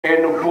Et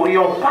nous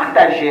pourrions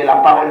partager la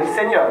parole du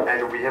Seigneur.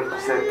 And we have to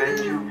say thank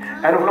you.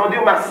 Et nous voulons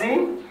dire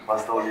merci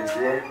Pastor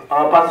Olivier,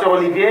 Pasteur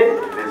Olivier,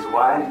 his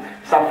wife.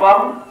 sa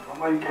femme.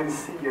 Mama, you can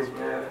sing as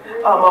well.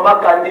 Ah, Maman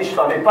Candy, je ne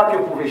savais pas que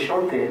vous pouvez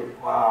chanter.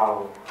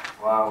 Wow.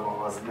 Wow,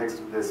 I was next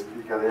to the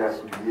speaker there. I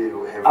could hear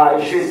you. Ah,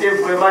 j'étais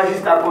vraiment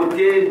juste à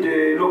côté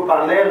de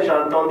l'eau-parleur,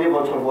 j'entendais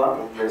votre voix.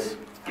 Bless you.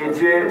 Que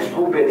Dieu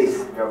vous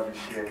bénisse. We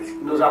appreciate it.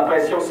 Nous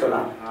apprécions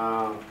cela.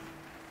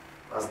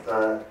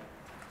 Pastor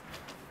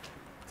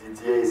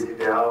Didier is in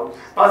the house.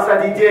 Pastor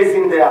Didier is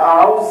in the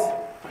house.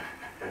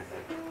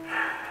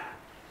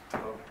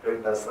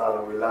 Brenda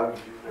Sala, we love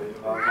you.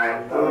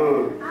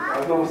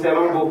 Nous vous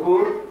aimons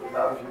beaucoup. We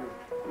love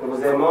you. Nous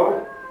vous aimons.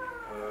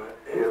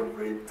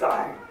 Every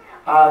time.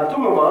 À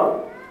tout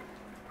moment,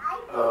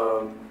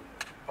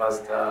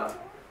 Pastor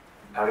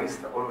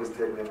Arista always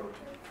tell me about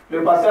you.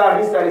 le pasteur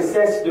Arista ne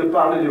cesse de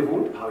parler de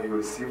vous, How you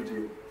received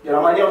him de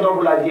la manière dont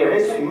vous l'aviez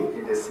reçu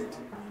in the city.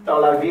 dans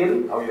la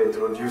ville, How you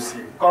introduced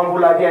him. comme vous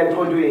l'aviez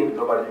introduit.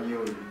 Nobody knew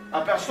him.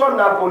 Personne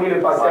n'a connu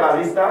le pasteur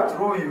Arista,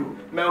 Through you,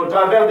 mais au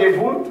travers de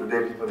vous, today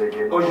people they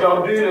can.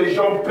 aujourd'hui les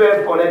gens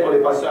peuvent connaître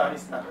le pasteur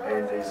Arista.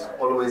 And he's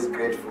always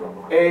grateful.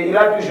 Et il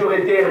a toujours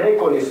été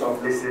reconnaissant.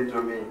 Listen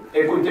to me.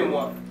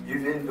 Écoutez-moi.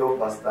 Even though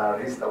Pastor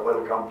Arista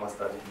welcome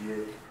Pastor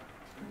Didier,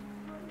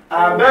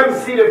 Même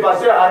si le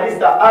pasteur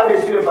Arista a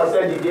reçu le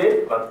pasteur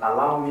Didier, but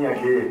allow me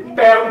again,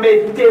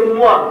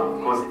 permettez-moi,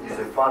 because he's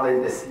a father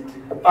in the city,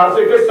 parce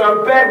que c'est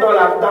un père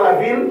dans la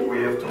ville, we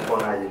have to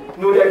honor him.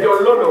 nous devions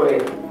l'honorer.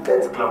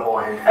 Let's clap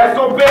our hands. Est-ce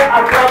qu'on peut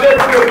acclamer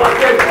pour le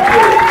pasteur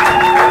Didier?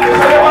 Je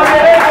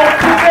demanderai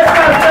qu'on puisse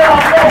faire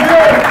encore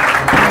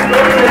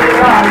mieux.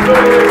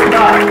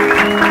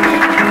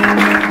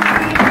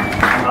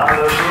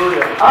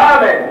 Hallelujah.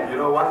 Amen. You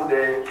know, one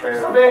day, Vous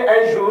savez,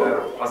 un jour,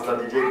 Pastor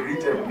Didier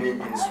greeted me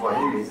in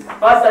Swahili,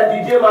 Pasteur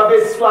Didier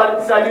m'avait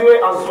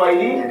salué en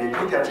Swahili. and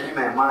immediately in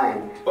my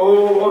mind,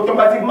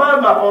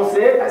 Automatiquement, ma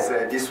pensée, I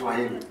said, this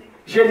Swahili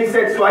j'ai dit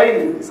cette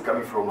Swahili. is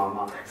coming from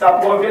Mama. Ça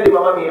provient de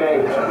Maman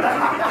Mireille.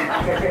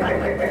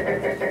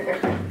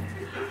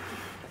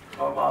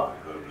 Mama,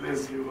 God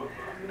bless you.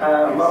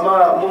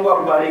 Maman, Mungu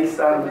akubariki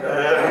sana.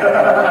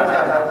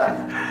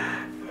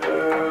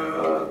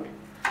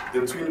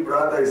 The twin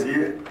brother is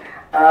here.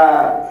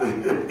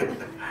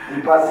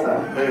 Il passe ça.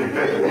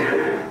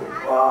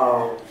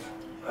 Wow.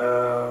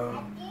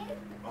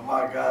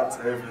 Mama got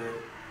a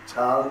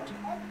child.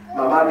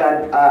 Maman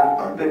a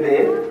un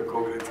bébé. We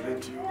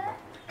congratulate you.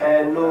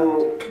 Et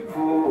nous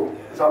vous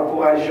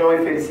encourageons et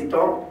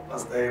félicitons.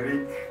 Pastor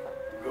Eric,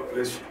 God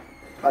bless you.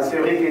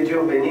 Pasteur Rick, que Dieu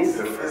vous bénisse.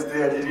 The first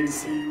day I didn't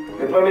see you.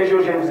 Le premier jour,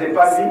 je ne vous ai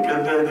pas vu.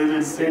 Second day I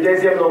didn't see Le you.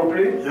 deuxième non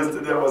plus.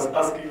 Yesterday I was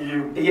asking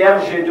you, Hier,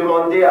 j'ai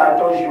demandé à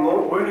ton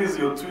jumeau, where is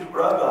your twin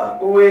brother?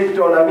 où est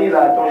ton ami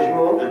là, ton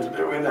jumeau? And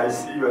today when I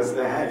see you, I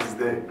say, hey, he's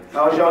there.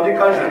 Aujourd'hui,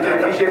 quand je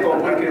te dis, j'ai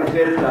compris que vous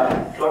êtes là.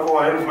 Clap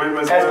our hands for him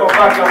as Est-ce qu'on well.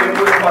 peut acclamer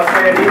pour le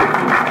pasteur Eric?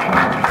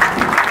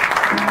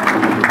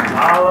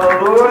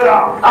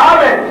 Hallelujah.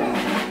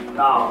 Amen.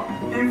 Now,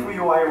 if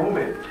you are a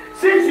woman,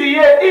 Si tu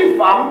es une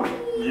femme,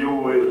 you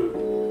will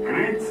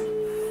greet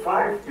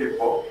 5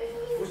 people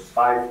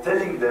by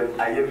telling them,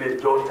 I am a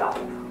daughter.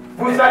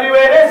 vous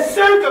saluerez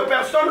 5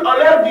 personnes en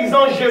leur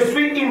disant je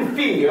suis une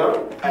fille.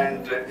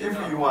 And if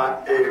you are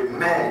a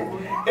man,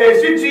 Et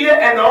si tu es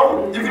un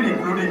homme, even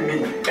including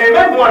me, et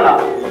même moi là,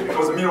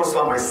 because me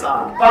also my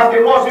son, parce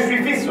que moi je suis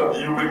fils,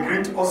 you will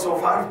greet also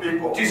 5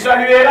 people. tu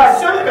salueras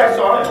 5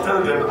 personnes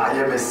Tell them, I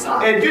am a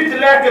son. et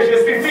dites-leur que je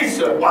suis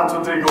fils. 1,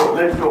 2, 3, go.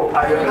 Let's go.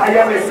 I am a I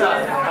am a son.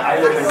 I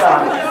am a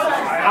son.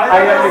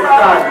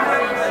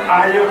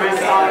 I am a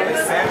son.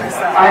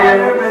 I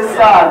am a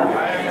son.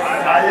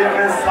 I am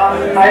a son.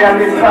 I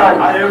am a son.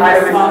 I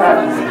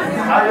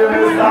am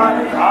a son.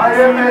 I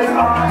am I a am a son. son. I am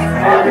a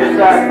son. I am a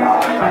son.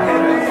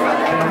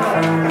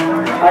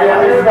 I am a son. I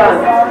am a son.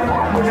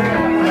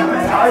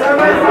 I am I am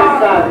a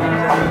son.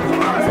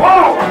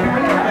 Wow!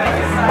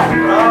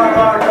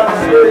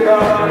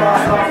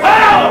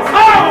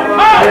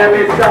 I am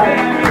a son.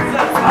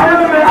 I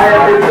am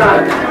a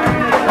son.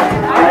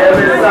 I am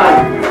a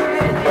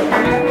son.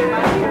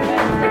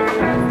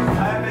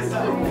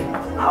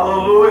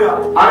 Hallelujah.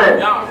 Amen.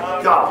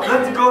 Yeah,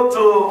 let's go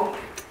to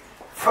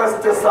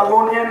 1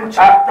 Thessalonians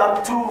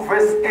chapter 2,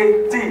 verse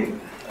 18.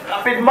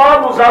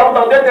 Rapidement, nous allons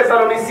dans 2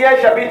 Thessaloniciens,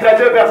 chapitre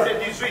 2, verset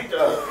 18.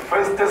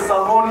 1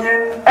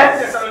 Thessalonians, 1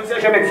 Thessaloniciens,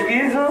 je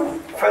m'excuse.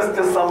 1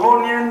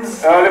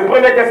 Thessalonians Le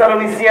premier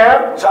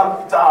Thessaloniciens,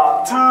 chapter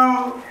 2,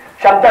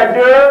 chapitre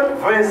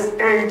 2, verse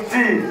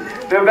 18.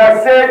 le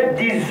verset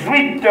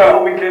 18.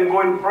 Now we can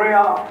go in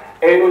prayer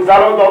Et nous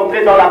allons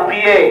entrer dans la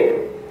prière.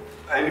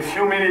 in a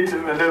few minutes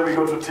and then we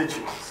go to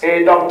teaching.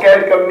 Et dans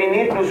quelques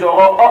minutes, nous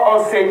aurons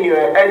enseigné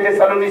 1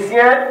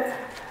 Thessaloniciens,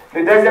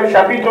 le deuxième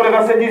chapitre, le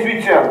verset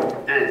 18.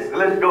 Yes,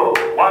 let's go.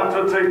 1,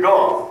 2, 3,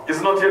 go.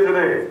 It's not here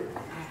today.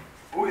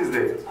 Who is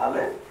there?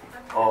 Ale?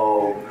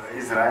 Oh,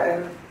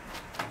 Israel.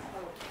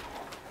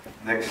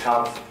 Next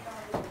chance.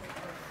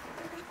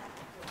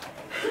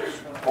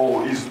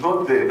 Oh, he's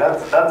not there.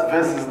 That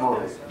verse is not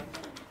there.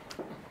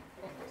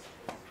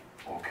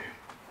 Okay.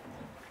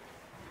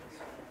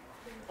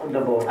 on the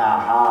board.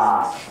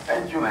 Aha.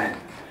 Thank you, man.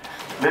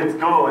 Let's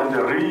go and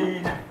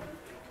read.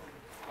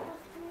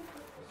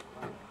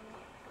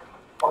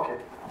 Okay.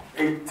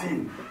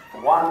 18.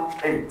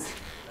 1-8.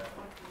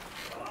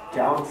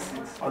 Count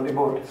on the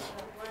board.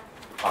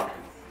 Okay.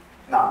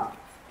 Now,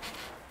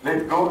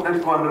 let's go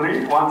and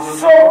read. 1, 2, 3.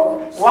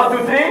 So, 1,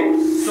 2,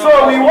 3.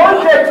 So we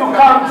wanted to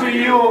come to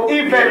you,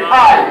 even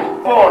I,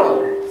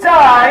 Paul,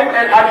 time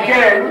and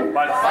again,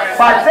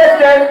 but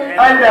Satan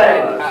and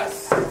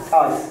us.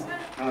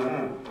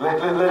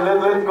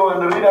 Let's go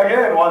and read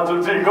again. 1,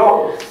 2, 3,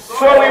 go.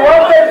 So we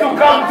wanted to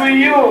come to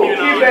you,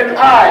 even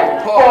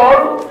I,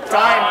 Paul,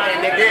 time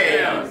and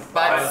again,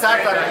 but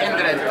Satan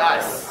hindered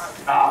us.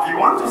 You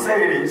want to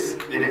say this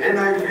in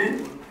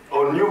NIV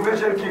or New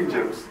Version King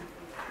James?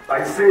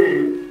 I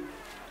say,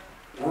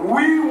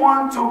 we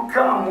want to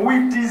come,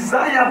 we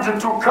desired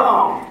to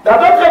come. Dans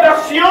d'autres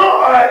versions,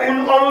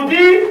 on nous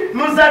dit,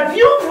 nous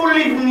avions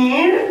voulu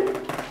venir.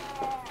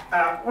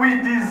 We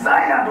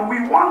desired,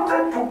 we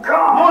wanted to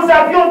come. Nous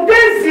avions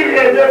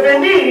désiré de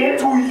venir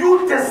To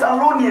you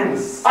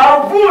Thessalonians.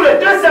 à vous les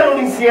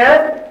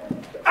Thessaloniciens,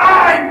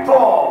 I,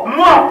 Paul,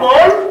 moi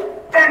Paul,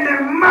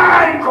 and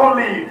my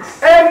colleagues.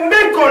 et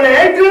mes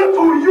collègues,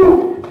 To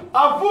you.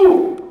 à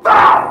vous.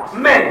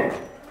 Mais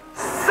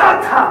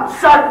Satan.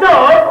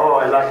 Satan, Oh,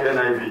 I like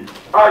NIV.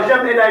 ah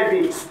j'aime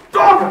NIV,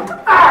 Stopped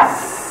us.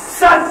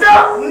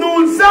 Satan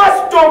nous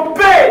a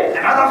stoppés.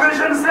 Another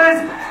version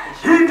says,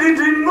 he did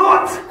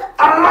not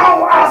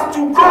allow us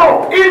to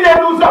go. Il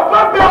ne nous a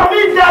pas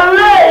permis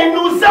d'aller, il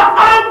nous a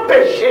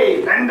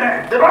empêchés. And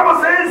the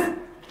Bible says,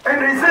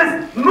 and it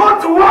says,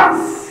 not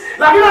once,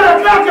 La Bible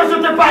déclare que ce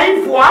n'était pas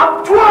une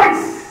fois,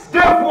 twice. 2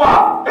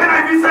 fois.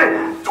 NIV said,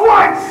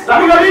 twice. La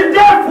Bible dit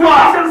 2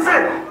 fois, Version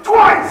said,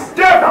 twice.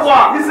 2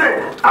 fois. He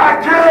said,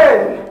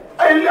 again,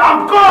 Et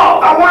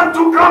encore, I want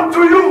to come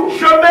to you.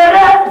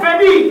 j'aimerais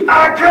venir.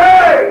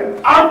 Again.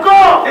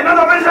 Encore.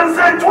 Another version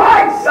said,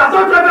 twice. Dans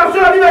d'autres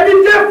versions, la Bible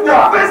dit 2 The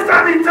fois. first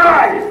time he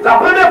tried, La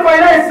première fois,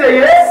 il a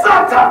essayé.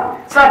 Satan,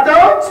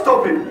 Satan,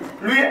 stop it.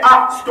 lui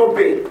a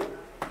stoppé.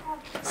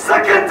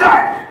 Second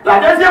time, La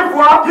deuxième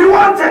fois, he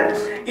wanted,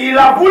 il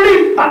a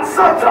voulu. and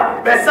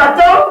Satan, Mais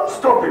Satan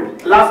stop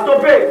it. l'a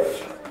stoppé.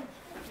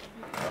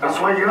 That's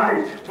why he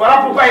lied. Voilà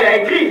pourquoi il a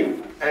écrit.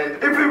 And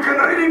if you can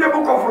read in the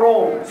book of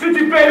Rome, Si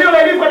tu peux lire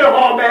le livre de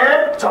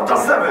Romains, chapter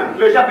 7,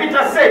 le chapitre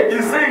 7,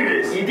 he's saying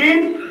this. il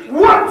dit,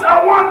 What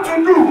I want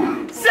to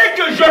do,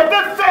 ce que je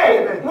peux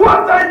faire,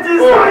 what I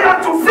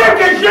desire to ce do,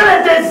 que j'ai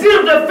le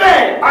désir de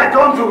faire, I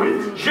don't do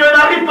it. je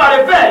n'arrive pas à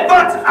le faire.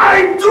 But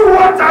I do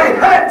what I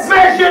hate.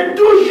 Mais j'ai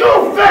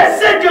toujours fait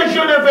ce que je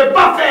ne veux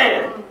pas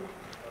faire.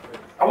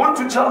 I want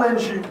to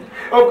challenge you.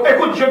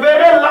 Écoute, je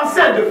vais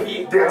lancer un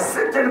défi. There are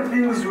certain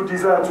things you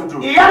desire to do.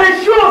 Il y a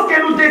des choses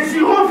que nous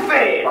désirons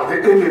faire.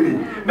 But the enemy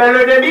Mais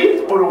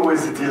l'ennemi,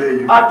 always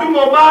delay you. à tout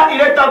moment,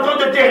 il est en train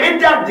de te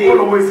retarder.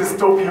 Always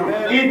stop you.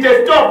 Il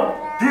te stoppe.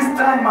 This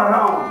time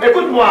around,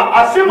 Écoute-moi,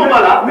 à ce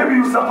moment-là, maybe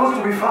you're supposed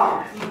to be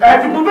far.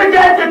 tu pouvais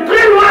être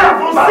très loin,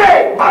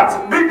 avancé.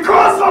 But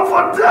because of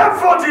a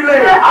therefore Mais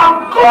delay, à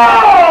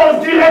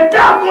cause du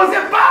retard causé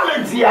par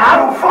le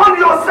diable, you found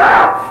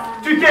yourself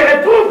tu te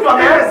retrouves in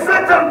toi-même a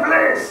certain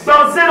place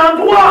dans un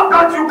endroit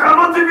that you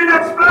cannot even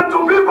explain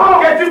to people.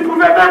 que tu ne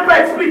pouvais même pas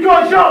expliquer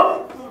aux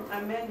gens.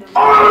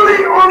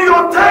 Only on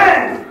your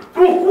turn,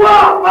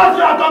 Pourquoi? Parce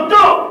qu'à ton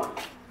temps,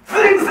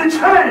 things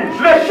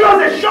change. les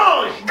choses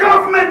changent.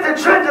 Government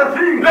change a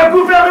thing. Le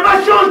gouvernement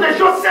change des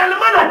choses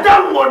seulement dans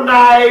ta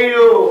monnaie.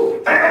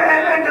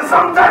 And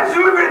sometimes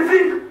you even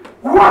think,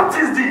 what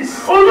is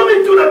this?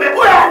 Aujourd'hui, tout le monde,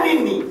 où est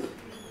Nini?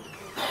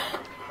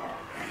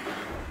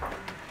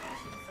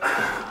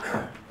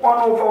 One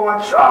of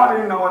our child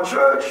in our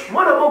church,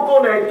 Mwana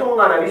moko na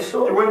etonga na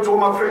biso. he went to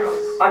Home Affairs.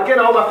 Ake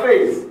na Home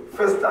Affairs.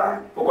 First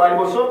time. Pourquoi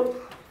liboso?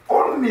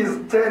 On his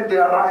turn, they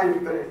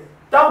arrived there.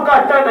 Tangu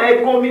ata na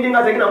ekomi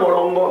ndinga zeki na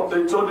molongo.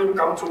 They told him,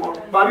 come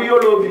tomorrow. Babi yo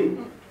lobi.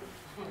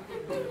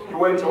 He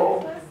went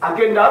home.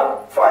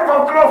 Akenda 5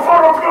 o'clock,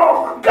 4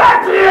 o'clock.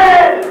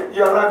 4 He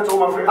arrived to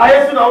Home Affairs.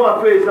 Ayesu na Home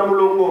Affairs na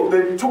mulongo.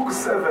 They took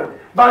 7.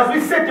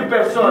 Bazwi 7 He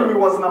personnes.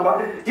 was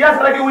number 8.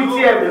 Yasalaki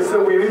They 8e.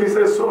 said, we really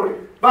say sorry.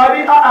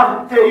 Babi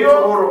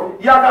teyo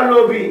yaka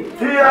lobi.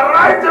 He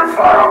arrived at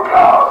 4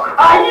 o'clock.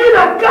 Ayi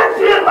na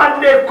 4e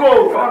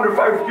bandeko. Found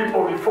 5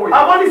 people before him.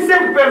 Amoni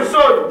 5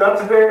 personnes.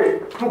 That day,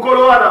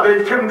 Mukolo wana.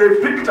 they came, they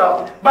picked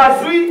up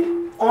Bazwi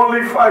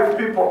only 5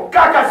 people.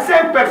 kaka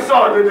 5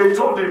 personnes. And they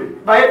told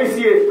him,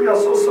 Bayebisiye. we are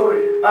so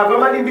sorry.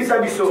 Vraiment limbisa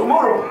biso.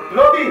 Tomorrow,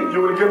 Lobi.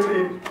 you will get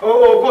in.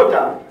 Oh,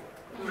 kota.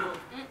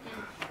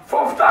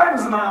 4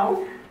 times now.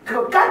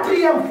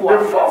 4e fois.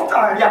 The 4th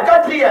time, Ya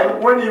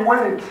 4e. when he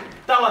went,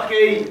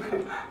 Tawakei.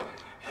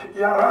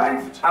 he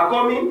arrived.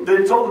 Akomi.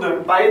 They told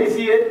them,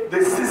 Bayebisiye.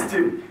 the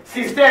system.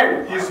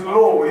 Système. is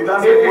low. It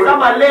doesn't Et ça work.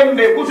 m'a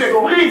l'aimé, écoute,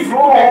 prise.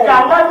 No. Mais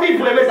 40 000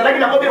 vraiment, c'est là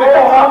qu'il a combien de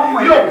temps?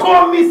 Le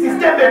commis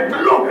système est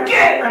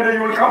bloqué. And then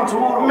you will come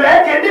tomorrow.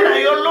 Mais qu'il y a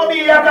un lobby,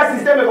 il y a un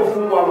système qui est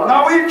fou.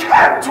 Now he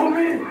came to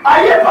me.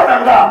 Aïe, pas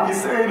d'anga. He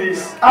said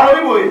this. Alors,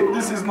 oui,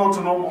 This is not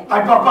normal.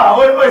 aïe, papa,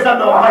 oui, oui, ça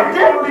normal.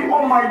 Only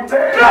on my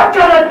day. Quand le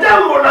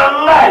temps, mon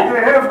anglais,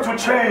 They have to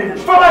change.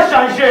 il faut pas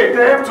changer.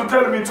 They have to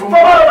tell me Il faut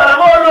tomorrow. pas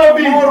le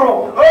lobby. Oh,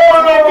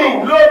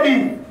 lobby.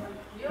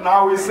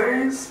 Now he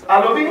says, À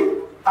lobby,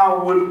 I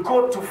will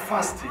go to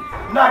fasting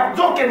na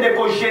donc il n'est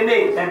pas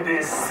gêné. and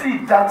they see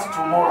that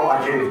tomorrow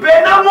again.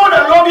 Benamo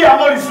na lobby à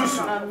mon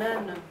isusu.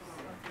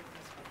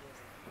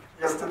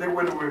 Yesterday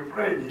when we were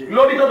praying here,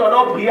 Lobby to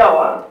dono priya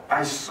wa.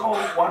 I saw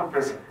one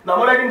person. Na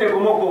mona ki ndeko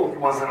moko. He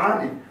was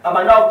running,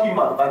 Abanda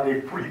okima. but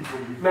they pulled him from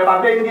me. Me ba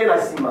bengi na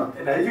sima.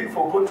 And I even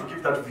forgot to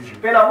give that vision.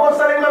 Pena bo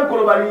sala ngam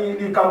koloba li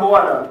kambo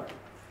wana.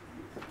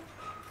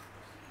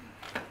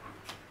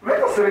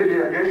 Let us read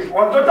it again.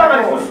 Totanga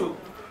lisusu.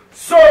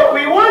 So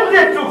we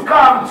wanted to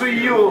come to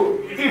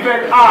you,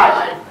 even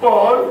I,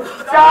 Paul,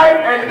 time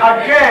and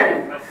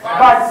again,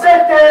 but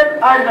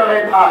Satan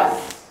hindered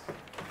us.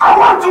 I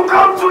want to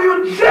come to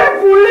you. Je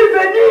voulais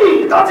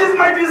venir. That is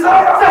my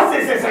desire. Ça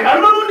c'est la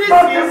But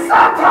the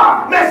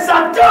Satan, Mais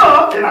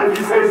Satan, and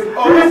he says,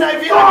 Oh, mais ça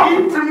vient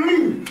stopped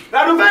me.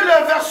 la nouvelle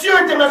version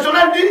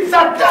internationale dit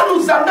Satan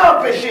nous en a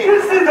empêchés.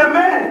 This is the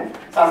man.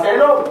 Ça c'est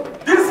l'homme.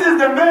 This is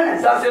the man.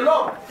 Ça c'est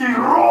l'homme. He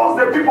rose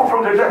the people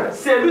from the dead.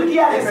 C'est lui qui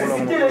a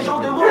ressuscité les gens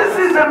de mort. This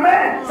is the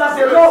man. Ça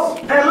c'est l'homme.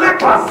 The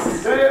lepers.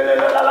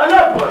 La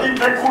lèpre. If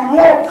they could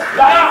walk.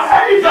 Ça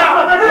c'est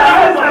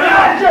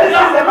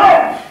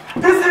l'homme.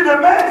 This is the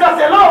man. Ça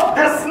c'est l'homme.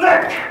 The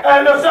snake.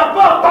 Le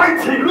serpent,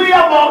 Biting. lui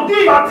a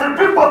mordi. But the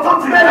people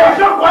thought he Mais les died.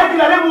 gens croyaient qu'il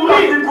allait But mourir.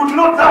 he could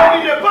not Mais il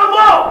die. n'est pas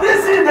mort.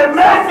 This is the Ça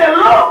man c'est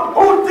l'homme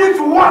who did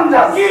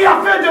wonders. qui a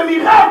fait de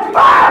miracles.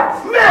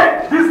 Mais,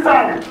 This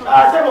time,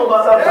 c'est mon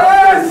basa.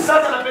 Ça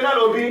c'est la pénale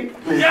lobby.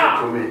 listen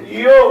to me.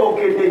 Yo,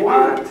 okete.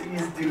 What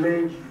is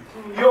delaying you?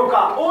 Yo,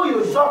 ka,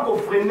 oyo zako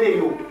frene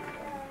yo.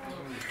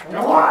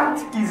 What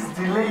is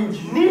delaying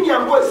you? Nini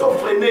yango eso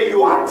frene yo.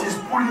 What is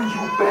pulling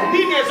you back?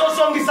 Nini eso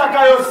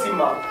songisaka yo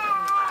sima.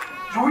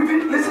 You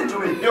even listen to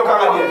me. Yo,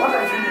 kanga bien. What I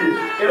feel here.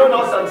 Elo na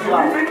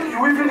osantira. You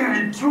even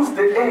reduce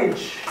the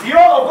age. Yo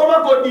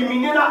okoma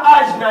kodimine na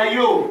âge na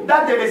yo.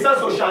 Date de naissance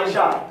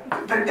ochangea.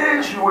 The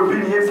age you were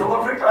born here in South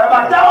Africa.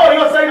 Bata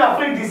oyo osali na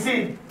Afrique du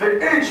Sud. The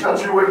age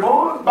that you were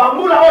born.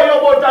 Bambula oyo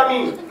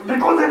obotami.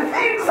 Because the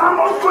things are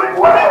not going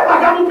well.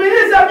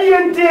 Bakamupelisa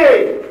bien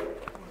te.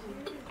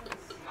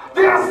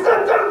 There are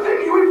certain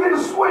things you even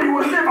swear you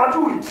will never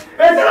do it.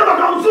 Ezala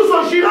bakamususu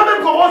oshira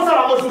même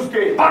kobosala mosusu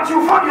te. But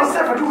you found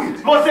yourself do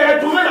it. Mo se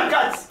retrouve na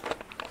kati.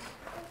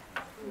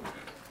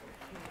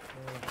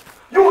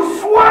 You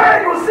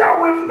swear, you say, I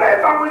will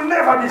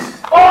never this.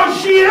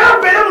 Oshira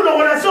pele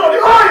munoko na solo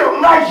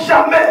oyo na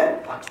jamais.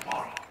 But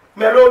tomorrow,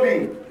 Mais lobi, you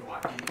are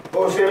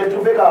here. on se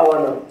retrouve ka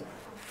wana.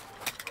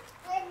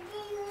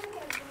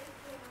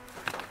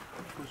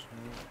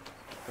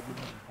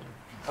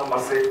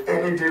 Somebody say,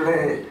 any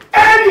delay.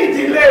 Any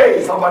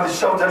delay. Somebody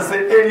shout and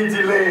say, any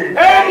delay.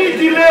 Any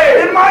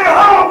delay. In my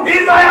house.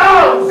 In my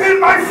house. In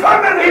my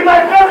family. In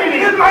my family.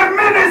 In my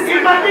ministry.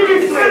 In my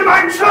ministry. In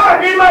my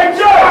church. In my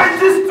church. I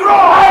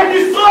destroy. I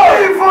destroy.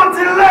 Evil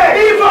delay.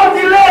 Evil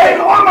delay.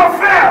 In all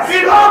affairs.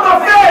 In all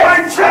affairs. My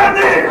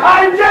journey.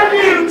 I tell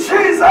you. In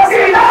Jesus'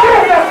 In name.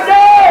 Jesus'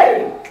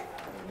 name.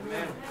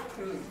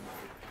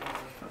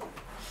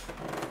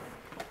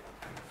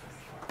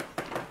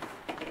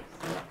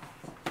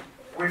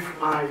 With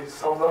my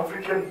South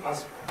African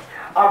passport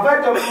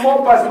Avec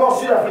mon passeport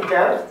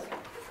sud-africain,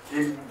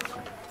 in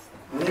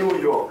New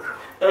York,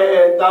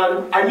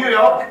 à New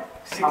York I'm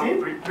City,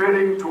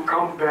 preparing to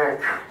come back.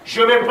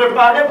 je vais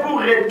préparer pour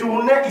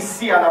retourner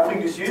ici en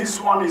Afrique du Sud.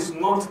 This one is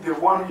not the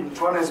one in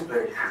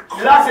Johannesburg.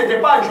 Là, c'était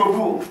pas à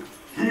Joburg.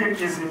 Here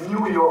is in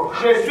New York.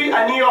 Je suis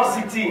à New York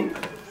City.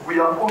 We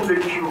are on the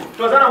queue.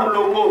 Toza na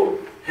Mulungu.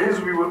 Yes,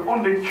 we were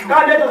on the queue.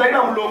 Quand tozali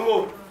na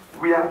Mulungu,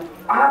 We are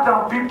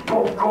other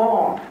people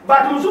gone.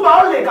 bato mosusu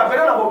baoleka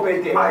pene na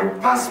bopete. My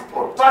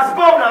passport,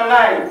 Passeport na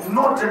ngai.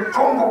 not a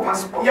Congo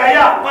passport.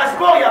 Yaya,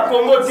 passeport ya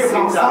Congo te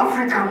South penza.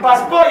 African.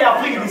 Passeport ya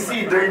Afrique du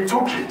Sud. They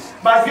took it.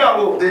 Bazwi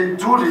yango. They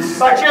do this.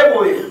 Batie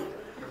boye.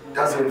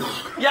 Doesn't.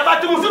 Ya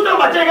bato mosusu ntango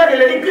batie kaka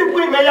eleli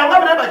pipui, me yango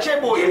bena batie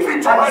If boye.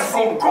 it was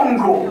from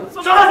Congo,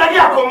 Soki azalaki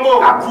ya Congo,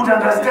 I could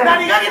understand.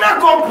 nalingaki na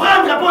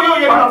comprendre mpo oyo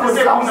oyeba But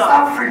kote South kuna.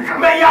 Africa,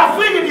 Me ya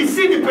Afrique du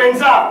Sud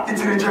penza.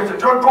 it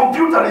rejected. Your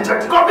computer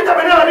rejected. Kompita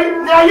pene nali,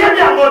 nayebi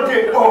yango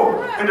te. Oh,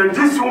 and then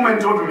this woman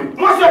told me,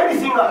 Mwasi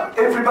ayebisinga.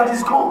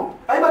 everybody's gone.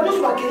 Ayi bato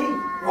nyonso bakei.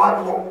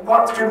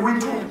 What can we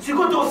do?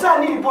 Sikoyo tosala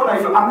nini mpo na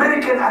yo?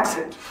 American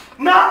accent.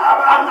 Na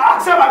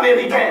accent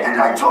américain.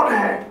 And I told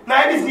her,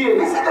 Nayebisi ye.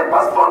 this is the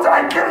passport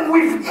I came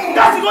with.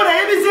 Nga sikoyo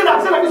nayebisi ye na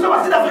accent na biso ba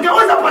Sud Africain.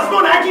 Oyo eza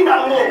passeport nayaki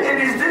nango. And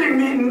he's telling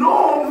me,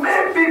 no,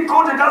 maybe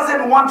God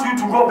doesn't want you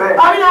to go back.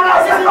 Abi na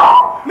nga sisi.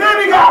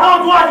 Maybe God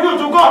don't want you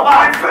to go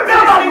back.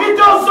 Neba lingi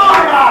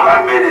tosonga.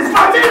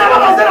 Ati na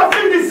baba Sud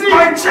Afrique du ici.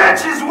 My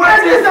church is Et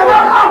waiting puis ça for va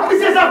you.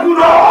 remplir sa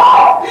couleur.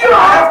 No, you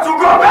have to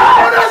go back.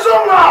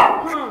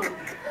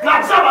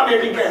 L'accent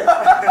américain.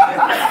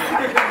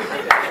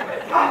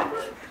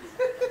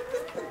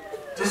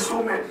 This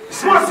woman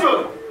said,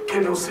 Monsieur,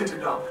 can you sit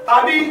down?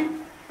 Abi,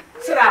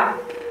 c'est là.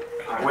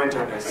 I went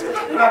and I sat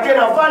down. La quelle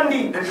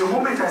Fandi. And the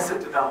moment I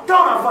sat down,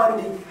 Dans la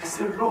Fandi. I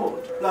said, Lord,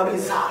 La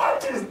bisa.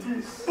 what is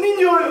this?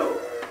 Ninyoyo.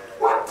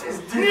 What is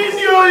this?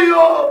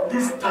 Ninyoyo.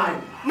 This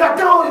time,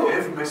 Nataoyo.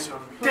 have mercy on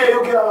me. Te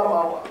yokela la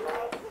mawa.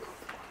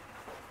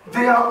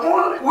 They are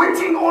all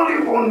waiting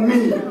only on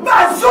me.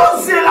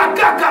 Bazozela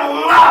kaka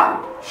nga.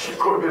 She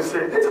called me and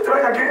said, let's try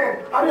again.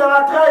 Abi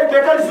on try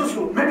peut-être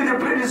susu. Maybe the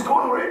plane is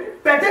gone already.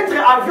 Peut-être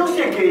avion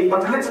cheke.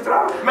 But let's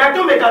try.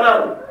 Maintenant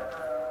mécanal.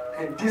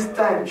 And this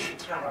time she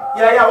tried.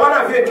 Ya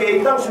wana avion ke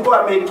itam suko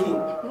ameki.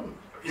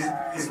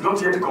 It's not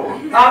yet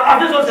gone.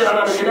 Avion zela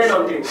na mekele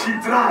nonte. She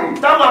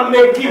tried. Tama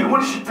meki. And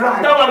when she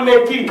tried, Tama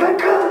meki.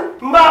 Kaka,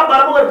 Mba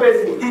barabu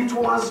epesi. it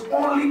was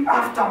only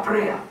after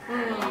prayer.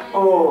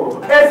 Oh.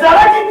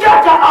 Ezalaki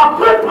kaka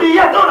après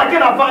prière dans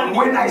laquelle Fandi.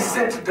 When I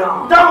sat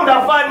down, Dans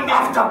la Fandi.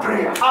 after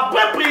prayer,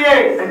 Après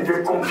prière. and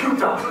the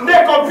computer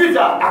Des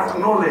computers.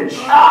 acknowledged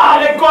À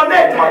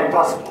reconnaître. my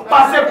passport.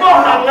 Passeport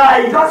na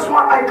ngai. That's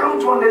what I come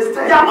to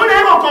understand. Yango na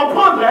yeko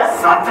comprendre.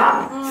 Satan,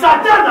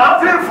 Satana.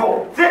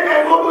 therefore,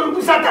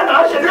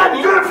 Satana,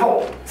 Shetani.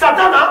 therefore,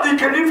 Satana. he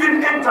can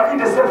even enter in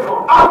the cell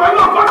phone. Akwai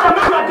okota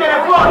même na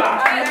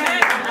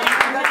téléphone.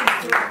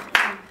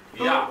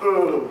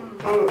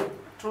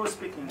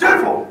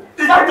 Therefore,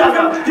 he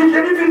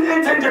can even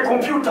enter in the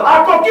computer.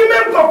 Akoki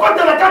même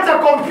kokota na kati ya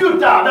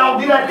computer na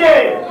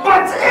ordinateur.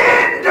 But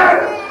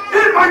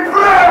in my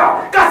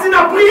prayer, Kasi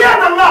na prière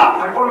na nga.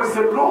 I always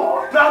said,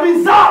 Lord, Na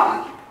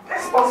misa.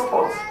 this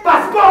passport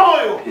Passeport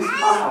oyo. is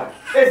mine.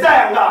 Eza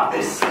yanga.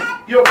 Mercy,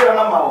 Yokela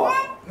nga mawa.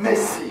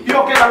 mercy,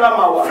 Yokela nga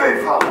mawa.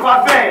 favor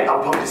Faveur.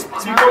 upon this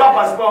passport. Nikola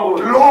passeport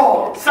oyo.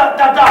 Lord,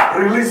 Tata.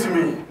 release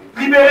me.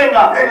 Libere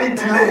nga. Any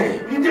delay,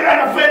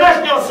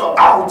 Freinage nyonso.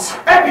 out,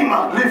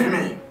 Ebima. leave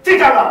me.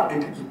 Tikanga.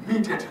 And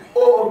immediately,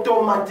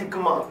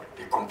 Automatiquement.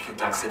 the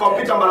computer accepted.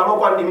 Computer mbala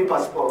moko andimi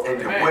passeport. And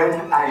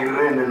when I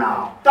ran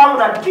now, Ntango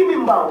nakimi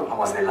mbangu. I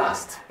was the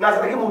last.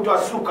 Nazalaki moto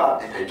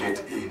asuka. And I get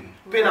in,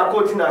 Mpe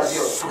nakoti na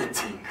avion.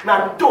 sweating.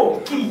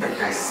 Natoki.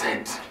 And I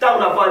said, Ntango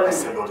I navandi.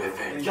 said, Lord, I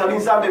thank you. Jabi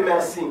nzambe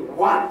merci.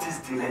 What is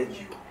delaying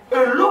you?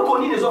 Eloko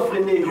nini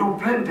ezofrene yo. You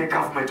blame the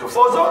government of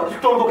Ozo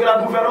South.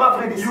 tombokela gouvernement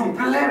près d'ici. You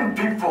blame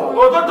people.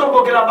 Ozo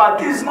tombokela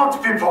bato. It's not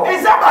people.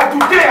 Eza bato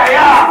te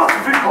aya.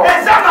 People.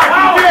 Eza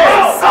bato te.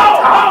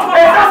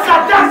 Eza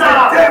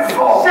satana.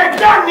 Therefore,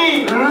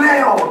 Shetani.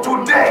 Leo,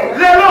 today,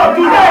 Lelo,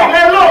 today,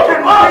 lelo.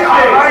 can we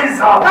arise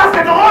up Là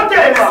c'est ton and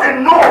thème. say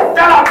no?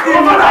 Dans la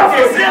communauté.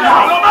 Assez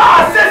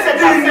c'est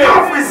assez.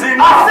 Enough is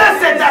enough. Assez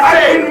c'est I've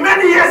assez. been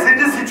many years in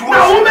this Na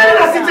situation. umeli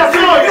na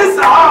situation In oyo. this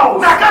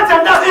house, Na kati ya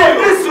ndako in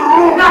oyo. this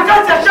room, Na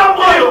kati ya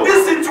chambre oyo. in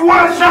this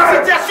situation. Na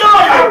situation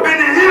oyo. I've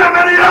been here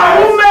many Na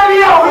years. umeli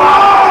ya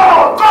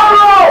Wow.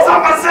 Kolo.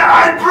 Someone say,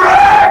 I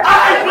break.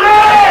 I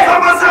pray.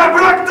 Someone say, I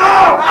break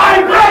down. I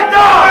break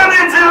down.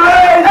 Any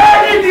delay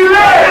Any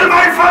delay. in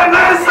my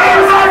finances.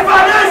 In my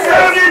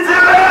finances. Any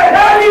delay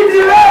Any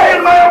delay.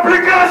 in my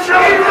application.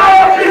 In my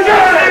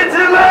application. Any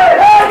delay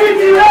Any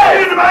delay.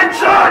 in my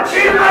church.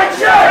 In my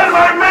church. In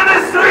my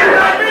ministry. In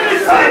my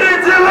ministry. Any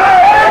delay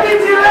Any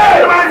delay.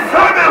 in my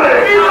family.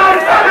 In my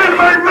family. In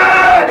my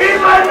marriage. In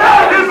my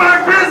marriage. In my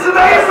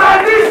business. In my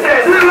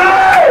business.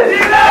 Delay.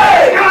 Delay.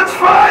 Catch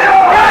fire.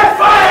 Catch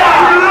fire.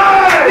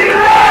 Delay.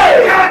 Delay.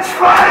 Catch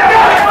fire.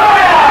 Catch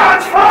fire.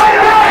 Catch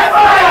fire. Catch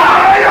fire.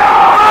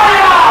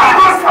 Fire.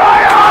 Catch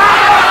fire.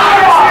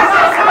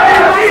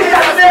 In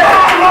Jesus'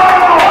 name.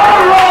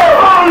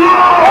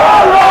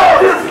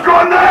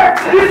 Disconnect.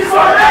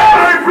 Disconnect.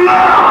 My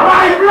blood.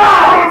 My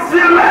blood. From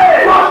delay.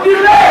 From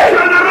delay.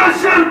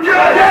 Generation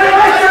gate.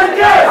 Generation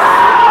gate.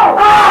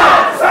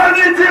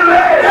 Any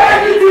delay.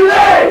 Any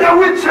delay. The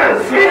witches.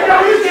 In the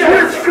witches.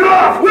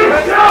 Witchcraft.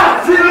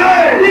 Witchcraft.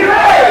 Delay.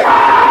 Delay.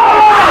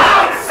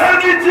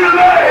 Any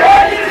delay.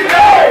 Any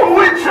delay.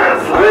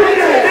 Witches.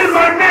 Witches. In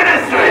my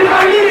ministry. In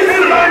my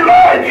ministry. In my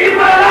life. In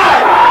my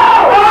life.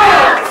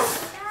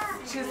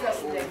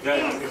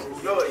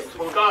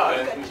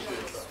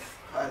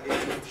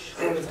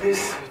 In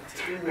this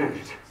 3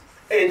 minutes,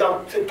 Et dans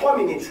 3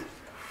 minutes,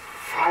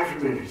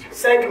 5 minutes,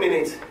 5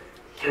 minutes,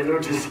 can you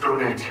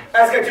disconnect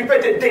est-ce que tu peux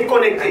te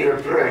déconnecter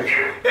and break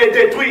et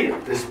détruire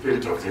the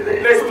spirit of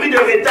delay? l'esprit de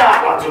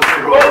retard? What to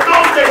Au nom de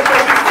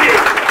Jésus-Christ,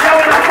 il y a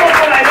une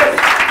apôtre la Yesu.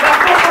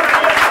 L'apôtre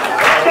la Yesu.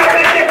 Je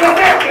vais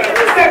déconnecter.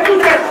 C'est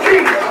tout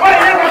esprit. Ouais,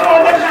 il y a un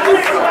condamné de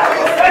tout.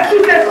 C'est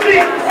tout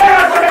esprit.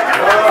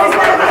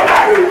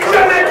 Je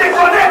vais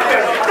déconnecter.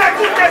 C'est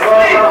tout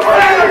esprit.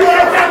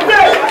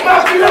 Ma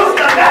finance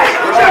d'Andaï.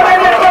 Je vais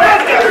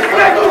déconnecter.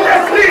 C'est tout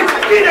esprit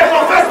qui ne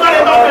confesse pas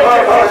les noms de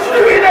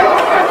Jésus. Qui ne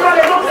confesse pas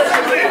les noms de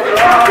Jésus. Qui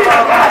ne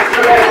confesse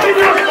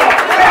pas.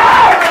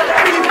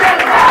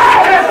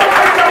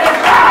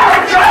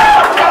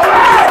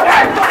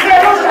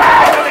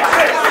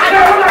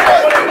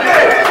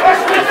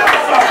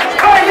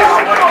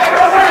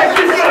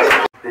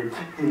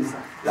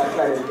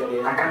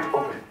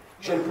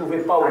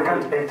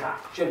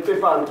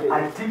 pas entrer.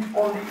 I did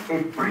only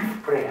a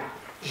brief prayer.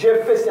 J'ai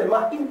fait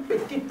seulement une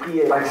petite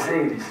prière. By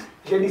saying this.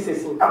 J'ai dit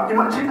ceci.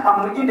 Imagine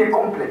I'm in a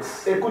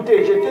complex.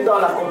 Écoutez, j'étais dans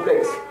la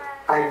complexe.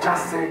 I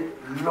just said,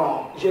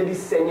 Lord, J'ai dit,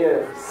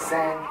 Seigneur,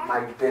 send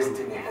my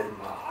destiny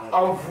helper.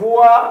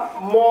 envoie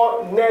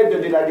mon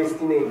aide de la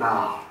destinée.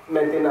 Now,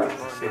 Maintenant,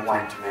 the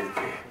white man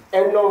came.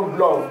 un homme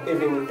blanc est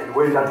venu. And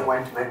when that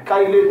white man Quand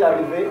il est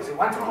arrivé, I said,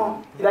 what's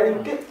wrong? il a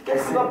dit,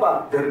 qu'est-ce qui ne va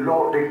pas?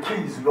 The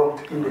keys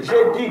locked in the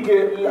J'ai car. dit que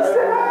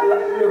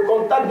le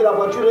contact de la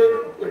voiture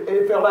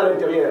est fermé à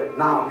l'intérieur.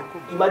 Now,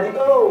 Il m'a dit,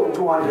 oh,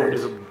 200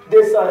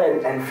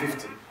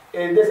 250.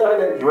 et 200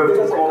 You have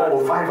to call, or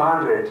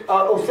 250.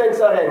 500. Au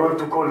 500 You have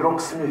to call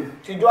locksmith.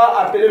 tu dois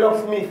appeler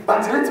locksmith.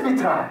 But let me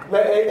try.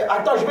 Mais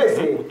attends, je vais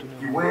essayer.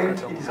 He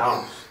went in his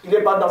house. Il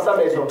est pas dans sa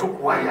maison. He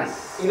took wires.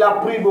 Il a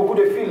pris beaucoup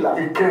de fils là.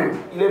 He came.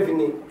 Il est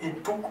venu.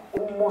 It took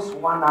almost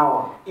 1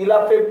 hour. Il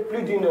a fait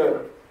plus d'une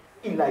heure.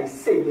 Il a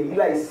essayé, il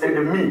a essayé.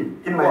 And me,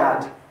 in my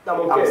heart, Dans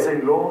mon I'm cœur,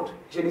 saying, Lord,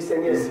 j'ai dit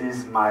Seigneur, this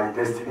is my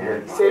destiny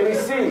helper.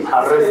 celui-ci,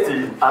 Arrest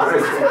him,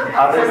 arrest him,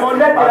 arrest c'est him. mon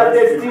aide de la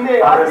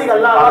destinée. arrest him,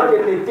 Arrête là, arrest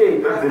arrête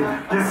l'été.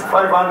 This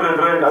 500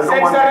 rand,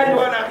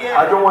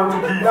 I don't want to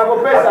give.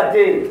 Nakopesa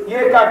te,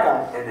 ye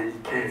kaka. And then he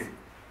came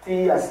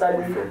Ti asali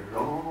with a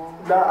long,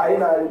 na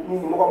aina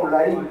nini moko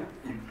mulai.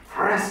 he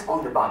pressed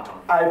on the button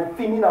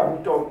Alfini na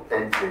bouton.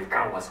 and the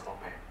car was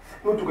open.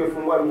 Mutu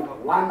kefungwa mi.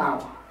 1 hour.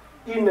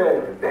 Une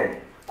heure. Then,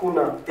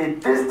 Kuna. a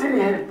destiny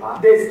helper,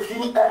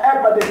 Destiny,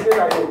 elle va destiner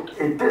na yo.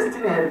 a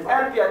destiny helper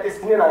Elle qui a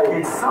destiné na yo.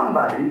 is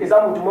somebody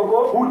Eza mutu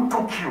moko who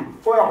took you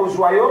oyo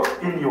akozwa yo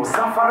in your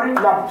suffering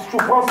na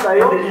souffrance na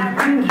yo. and he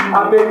bring you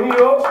Ameni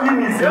yo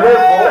in his na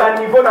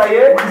level niveau na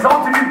ye.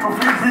 without him to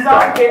feel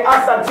Sans bitter. que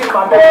a sentir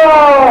ma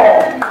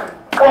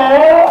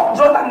Or,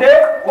 nzokande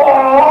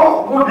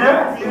ou bien,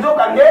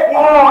 nzokande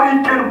or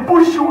he can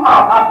push you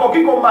up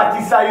akoki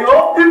komatisa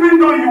yo even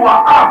though you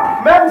are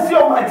up même si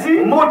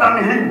omati more than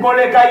him.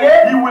 koleka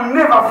ye He will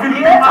never feel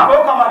ye bitter.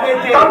 akoyoka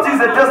mabe te. That is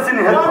a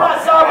destiny Wana helper.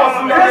 sa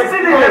bosula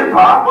Destiny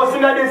helper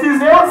bosula is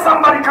desine not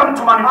somebody come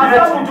to aza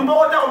manipulate you. mutu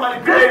moko te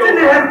komanipule yo.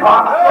 Destiny helper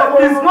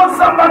is not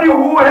somebody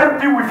who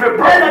helped you with a Ela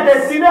problem.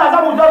 desine aza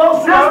mutu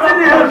azosula yo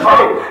Destiny na helper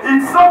projet.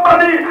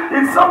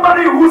 is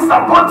somebody who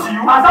supports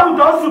you, Aza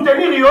mutu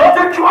azosoutenir yo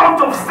take you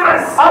out of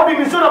stress,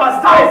 abimiso na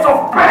out bastress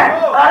of pain.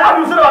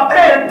 abimiso na A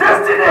bape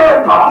destiny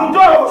helper, mutu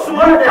oyo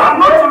sunga you na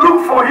cannot desine look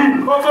for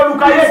him.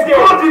 kokoluka ye It's te.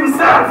 God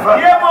himself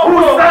who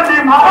sent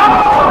him out.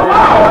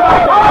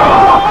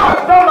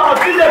 Ntango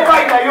akotinde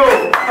epai na yo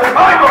The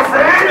Bible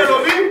says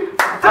elobi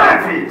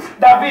David,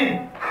 David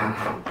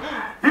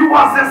he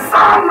was the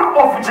son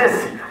of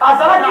Jesse.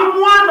 azalaki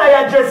mwana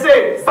ya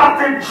Jese. But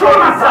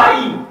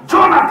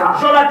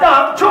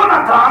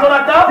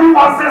Jonathan, he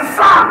was the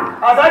son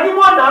azalaki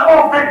mwana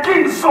of the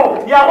king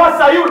Saul. ya roi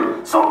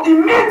Sayul. So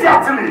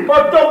immediately,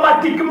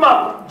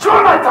 Automatiquement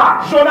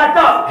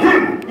Jonathan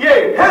him,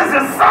 ye as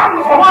the son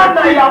of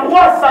mwana the ya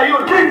roi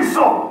Sayul king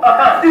Saul,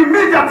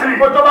 immediately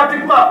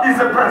automatiquement is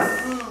a prince.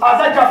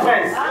 azalaki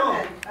prince.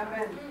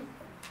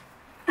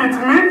 It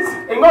means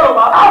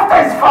engoloba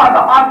after his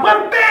father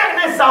après père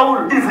de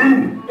Saoul is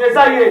him.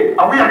 eza ye.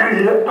 Are we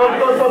agree here? Are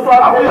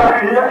we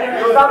agree here?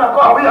 Toza Are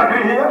d'accord. we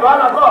agree here? Toza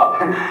d'accord.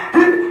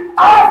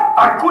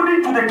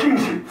 According to the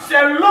kingship,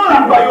 Selon la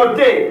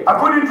royauté,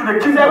 according to the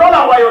king, selon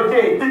la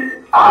royauté,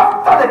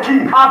 after the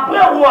king après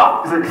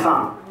roi is a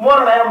son.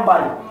 mwana na ye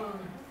mbali.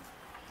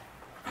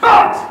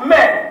 But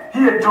Mais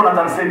here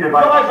Jonathan said the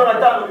Bible yoka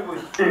Jonathan alobi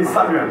boye in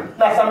Samuel.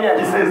 na Samuel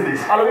He says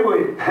this. alobi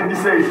boye And he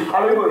says,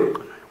 alobi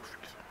boye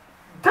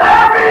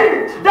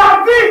David,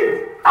 David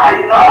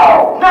I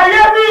know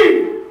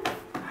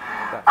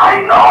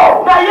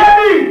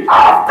nayebi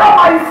after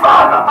my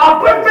father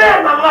après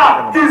père na nga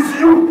is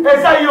you.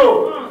 eza yo.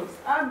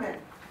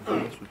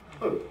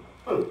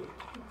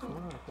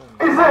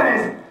 He said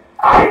this.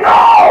 I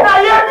know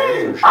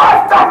Nayebi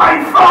after my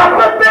father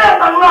après père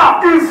na nga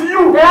is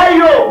you, eza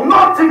yo.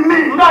 not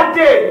me. Nga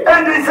te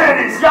And he said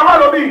this. yango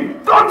alobi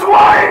Don't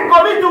worry,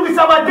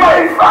 komitungisa te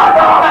my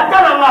father tata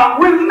na nga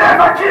will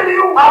never kill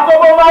you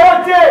akoboma yo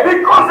te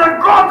because the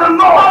God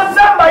knows.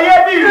 nzambe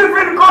ayebi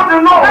Even God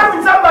knows. même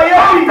nzambe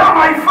ayebi After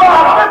my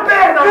father, après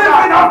père na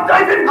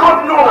nga even God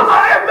knows.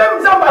 même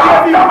nzambe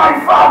ayebi After my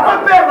father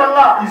après père na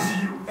nga is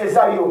you.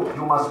 eza yo.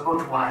 You must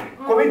not worry.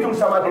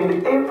 komitungisa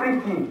And te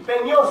everything mpe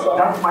nyonso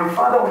that my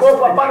father o will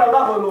papa na speak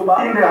nga koloba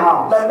in the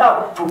house na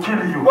ndako to kill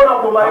you, mpona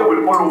koboma I yo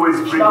will always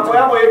bring to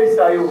nakoya you.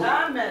 koyebisa yo.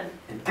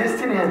 A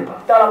destiny helper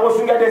tala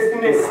mosungi ya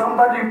destine is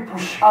somebody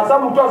push you aza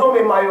motu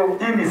azomema yo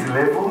in his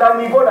level na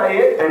nivo na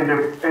ye and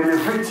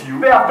elevate you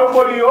mpe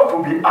atomboli yo to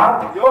be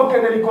up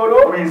okende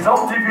likolo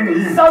without even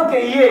him sanke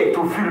ye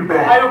to feel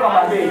bad.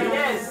 ayokama te.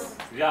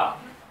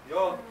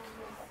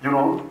 You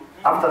know,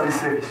 after this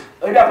service,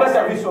 ebi après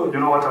service oyo you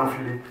know what I'm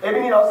feeling? ebi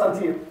nini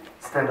naosentir.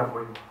 Stand up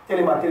for you.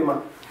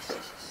 telema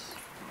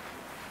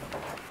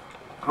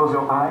Close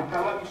your eyes.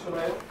 kanga biso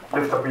na yo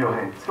Lift up your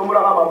hands.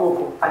 tombolaka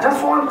maboko. I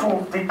just want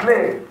to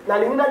declare,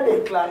 nalingi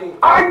nadeklare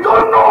I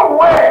don't know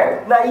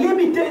where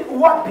nayebi te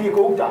wapi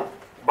ekouta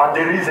But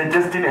there is a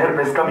destiny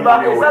helper coming Bah,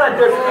 on your et ça, way. la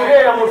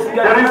destinée à mon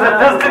sujet. There is a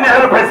destiny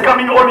helper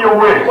coming on your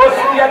way. Mon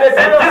sujet And this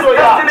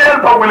destiny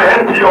helper will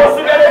help you.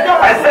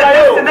 I said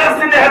this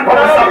destiny helper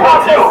will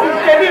support you.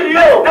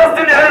 This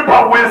destiny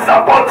helper will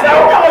support you.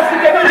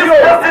 This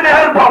destiny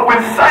helper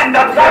will sign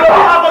that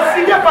paper.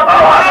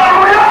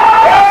 Hallelujah!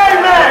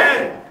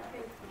 Amen.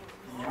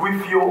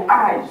 With your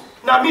eyes,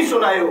 Na miso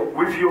na yo.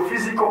 with your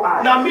physical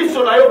eyes, Na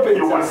miso na yo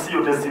you will penza. see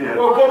your destiny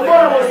helper.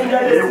 Okomona mo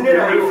sujet He destinée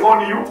na will yo.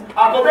 phone you.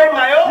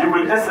 Akobenga yo. He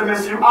will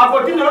SMS you.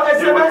 Akotinda yo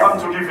He will come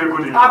SMS. to give you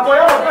good news.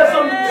 Akoya mo peso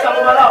sabo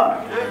malamu.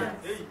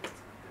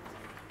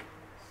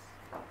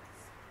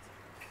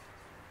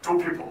 Two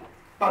people,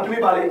 Bato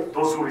mibale.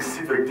 those who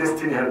receive a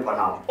destiny helper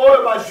now,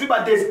 Oyo bazwi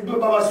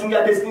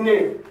basungia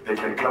destinée. they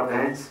can clap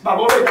their hands.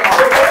 Babobeta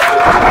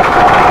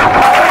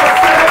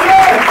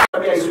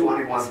This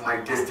one was my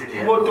destiny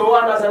helper. moto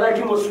wana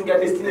azalaki mosungia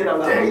destinée na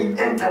ngai.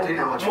 They entered in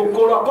our church.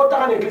 Mokolo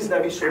akotaka na église na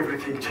biso.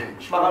 Everything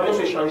changed. Makambo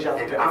nyonso echangea.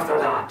 And after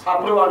that,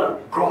 Après wana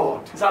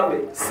God Nzambe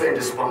sent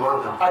his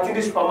commander,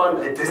 atindi superman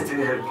a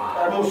destiny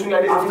helper. mosungia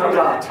After destinée.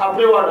 that,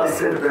 Après wana He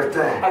sent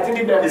Bertin. atindi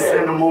He Bertin.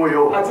 sent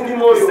Moyo. Atindi He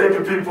Moyo.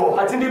 sent people.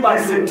 Atindi basi.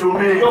 Listen to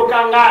me.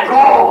 Yokangai.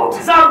 God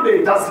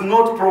Nzambe. does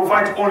not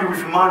provide only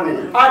with money.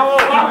 He Oh.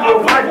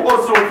 provides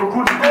also for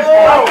good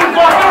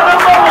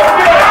people.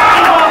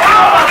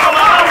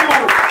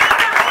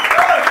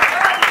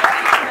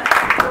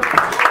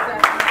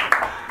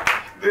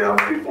 There are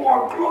people who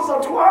are closer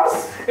to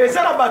us.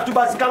 Ezala bato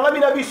basikangami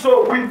na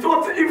biso. We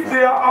thought if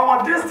they are our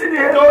destiny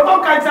helper,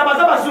 Tozokanisa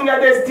baza basungia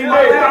but they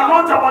destinée. are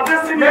not our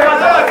destiny Mais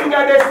baza helper.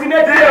 basungia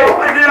destinée They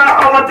te. are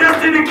our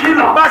destiny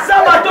killer.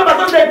 Basa bato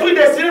bazodétruire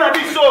destinée na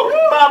biso.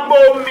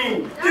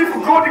 Babomi. If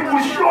God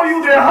could show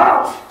you their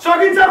heart,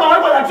 Soki nzambe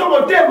akokola biso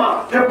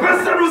motema. the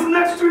person who's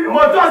next to you,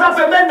 Moto aza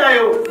pembeni na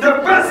yo. the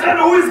person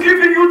who is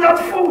giving you that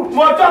food,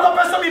 Moto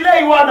azopesa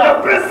bilei the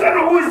wana. person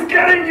who is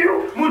carrying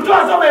you, Moto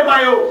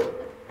azomema yo.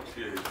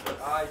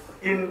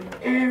 in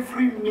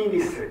every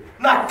ministry,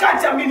 Na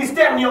kati ya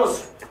ministère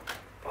nyonso.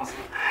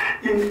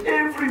 in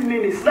every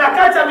ministry, Na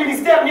kati ya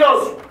ministère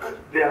nyonso.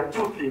 there are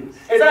two things: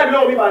 Ezala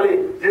biloko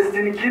mibale.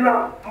 destiny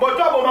killer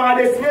Moto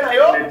abomaka destinée na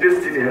yo. and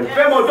destiny helper.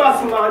 Mpe moto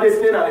asungaka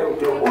destinée na yo.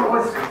 They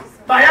always come.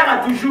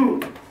 Bayaka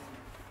toujours.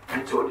 I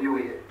told you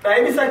here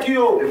Nayebisaki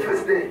yo. the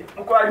first day.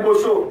 Mokolo ya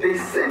liboso. They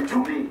sent to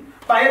me.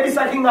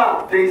 Bayebisaki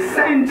nga. They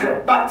sent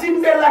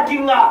Batindelaki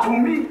nga. to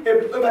me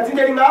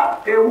Batindeli nga.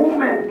 a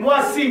woman,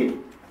 Mwasi.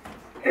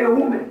 a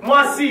woman,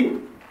 Mwasi.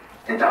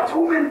 and that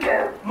woman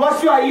came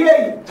Mwasi oyo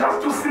ayei.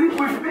 just to sleep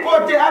with me.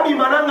 Po te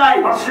abima na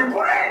ngai. But she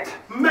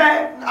couldn't. Me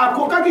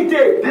akokaki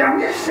te. Their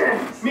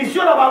missions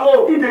Mission na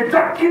bango. in the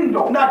dark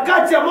kingdom Na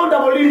kati ya monde ya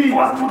molili.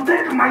 was to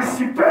take my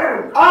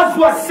sperm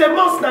Azwa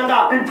semence na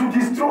nga. and to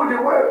destroy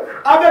the world.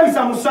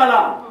 Abebisa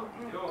musala.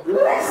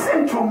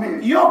 Listen to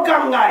me.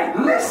 Yoka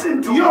ngai.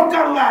 Listen to me.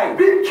 Yoka ngai.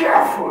 Be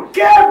careful.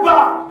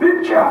 Keba.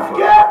 Be careful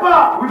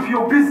Keba. with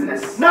your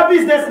business, Na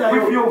business na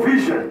with yo. your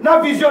vision, Na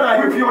vision na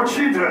with yo. your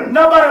children.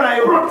 Na bana na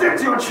yo.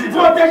 Protect your children.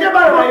 Protéger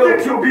bana na yo.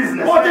 Protect your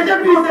business.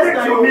 Protéger business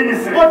na Protect yo. your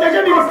ministry.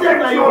 Protéger ministère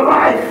na Protect yo. your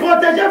life.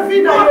 Protéger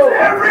vie na Not yo.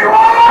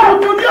 everyone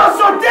Mutu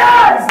nyonso te.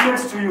 is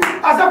next to you.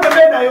 Aza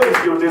pembeni na yo.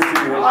 Your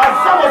destiny.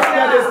 Aza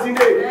mosinga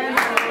destinée.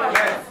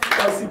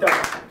 Kasita.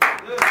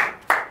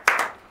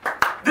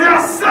 There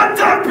are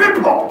certain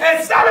people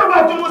Esala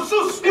bato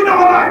mosusu. in our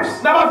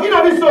lives Na bavi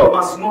na biso.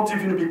 must not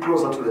even be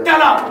closer to them.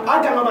 Tala.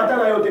 Akanga mata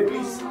na yo te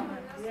please.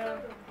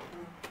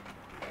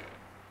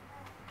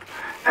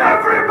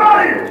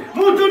 Everybody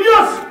Mutu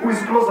nyonso. who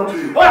is closer to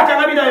you, Oyo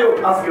akangami na yo.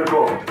 ask your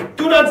God,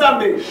 Tuna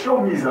Nzambe. show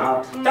me his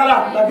heart.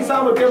 Tala.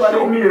 Lakisaka motema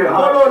Show me ne. a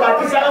heart. Kolo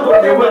lakisaka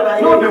Not the motema na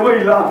way, not the ye. way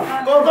he laughs.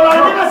 Kokola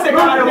na ndenge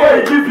sekaka Not the way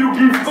he te. give you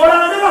gifts. Kola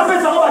na ndenge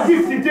apesa ko ba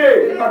gift te.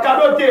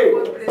 Bakado te.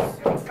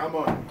 Come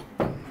on.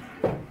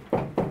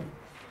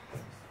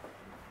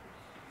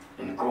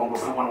 In Congo,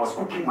 someone was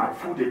cooking my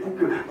food. They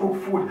cook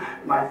food,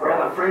 my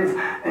brother friends,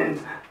 and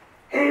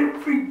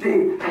every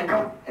day I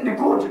come and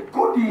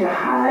God, he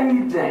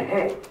hide the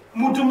head.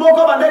 Mutu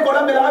moko bandai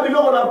kolambela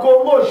biloko na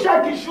Congo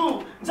chaque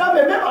jour.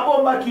 Nzambe même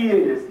abombaki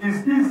ye.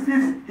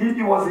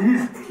 He was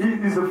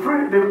he's a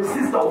friend, the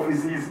sister of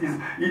his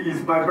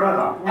my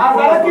brother.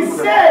 Azalaki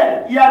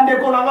se ya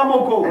ndeko na nga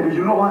moko. And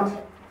you know what?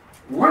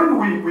 When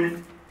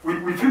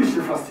we finish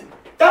the fasting,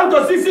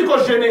 Tanto sisi ko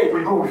jeûner.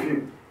 we go with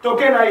him.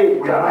 Toke na ye.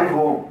 We arrive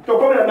home.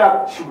 Toko na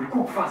ndako. She will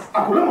cook fast.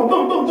 Akulemo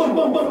bom bom bom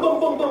bom bom bom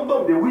bom bom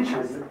bom. The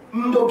witches,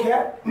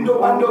 Ndokia, they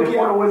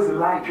ndokia. always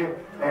like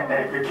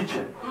the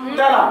kitchen.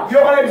 Tala,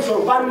 yokale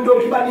biso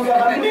bandoki baninga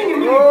baningi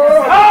ni.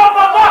 Ah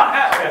papa.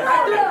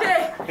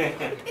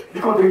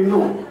 Because they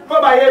know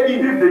Ko ba yebi.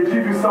 if they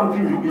give you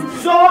something, you eat.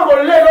 So ko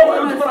lelo ko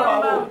yutu na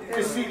babo.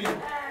 Esili.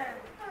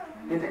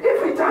 And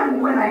every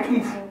time when I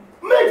eat,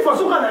 Make for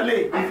suka na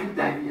le. I feel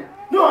diarrhea.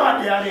 No ha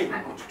diare.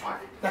 I go to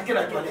toilet.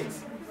 Nakela toilette.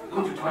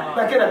 Go to toilet.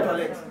 Nakela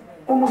toilette.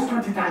 Almost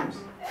 20 times.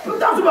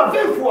 Ntanzu ba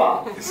 20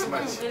 fois. This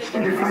much.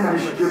 And then finally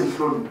she came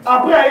slowly.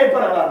 Après aye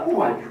para la.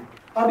 Who are you?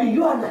 Abi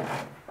you are not.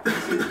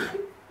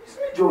 It's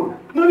me, John.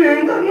 No,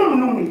 no, no,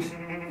 no.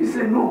 He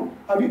said, no.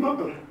 Abi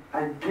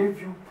I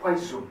gave you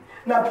poison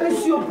na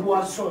pesi yo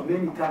poisson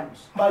many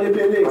times,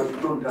 balebele but you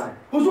don't die.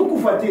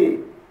 uzokufa te.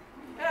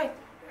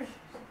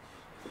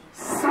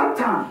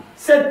 Satan,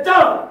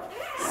 Satan,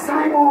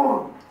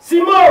 Simon,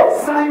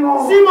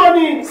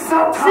 Simoni,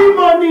 Satan,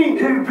 Simoni,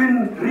 have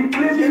been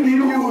reclaiming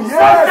you.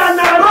 Satan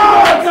na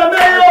roho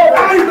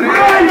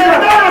kameyo.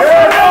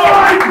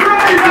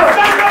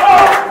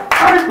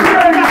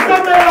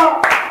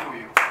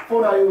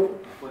 Pour you.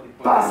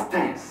 Past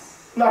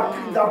tense. Na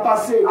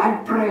passé. I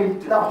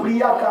prayed. Na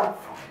priaka.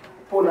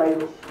 Pour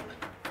you.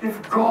 If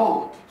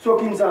God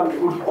Soki nzambe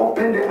would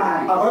open the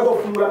eyes akwaye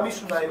kufungula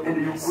misu na yo. and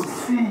you could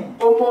see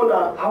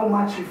Omona how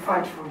much He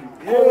fights for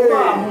you,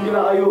 oba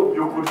mungila yo.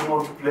 you could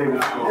not play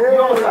with God.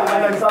 Yo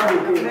sangana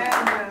nzambe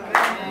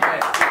te.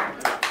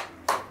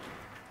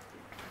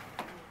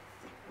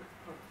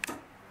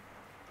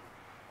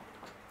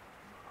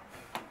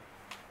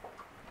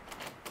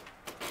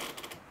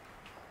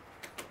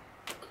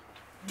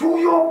 Do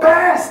your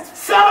best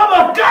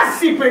Salama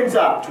kasi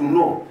penza. to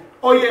know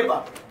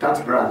Oyeba.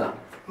 that brother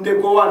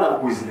Ndeko wana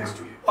who is next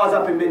to you.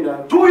 waza pembeni na.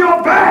 Do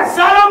your best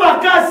Salama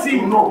kasi.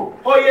 to know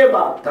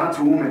Oyeba. that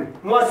woman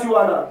Mwasi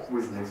wana who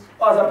is next to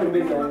waza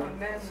pembeni na.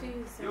 Amen.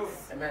 you.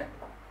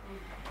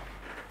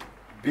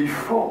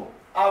 Before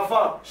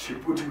Avant she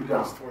put you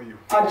down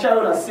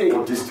achano na say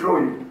or destroy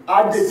you,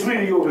 a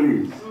détruire yo.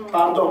 please,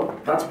 Pardon.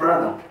 that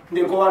brother,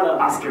 Ndeko wana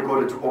ask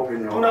God to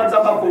open your tuna eyes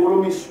nzamba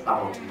kuhuru misu.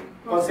 about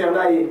you.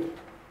 Concernant ye.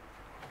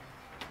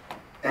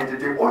 And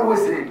they always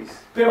say this.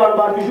 Pe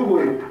balba toujours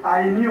boye.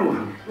 I knew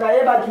Na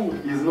yeba ki.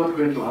 it's not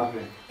going to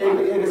happen. E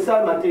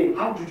salma te.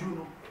 How did you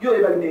know? Yo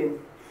yeba ne. You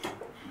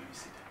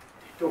see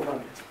that? To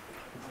fanda.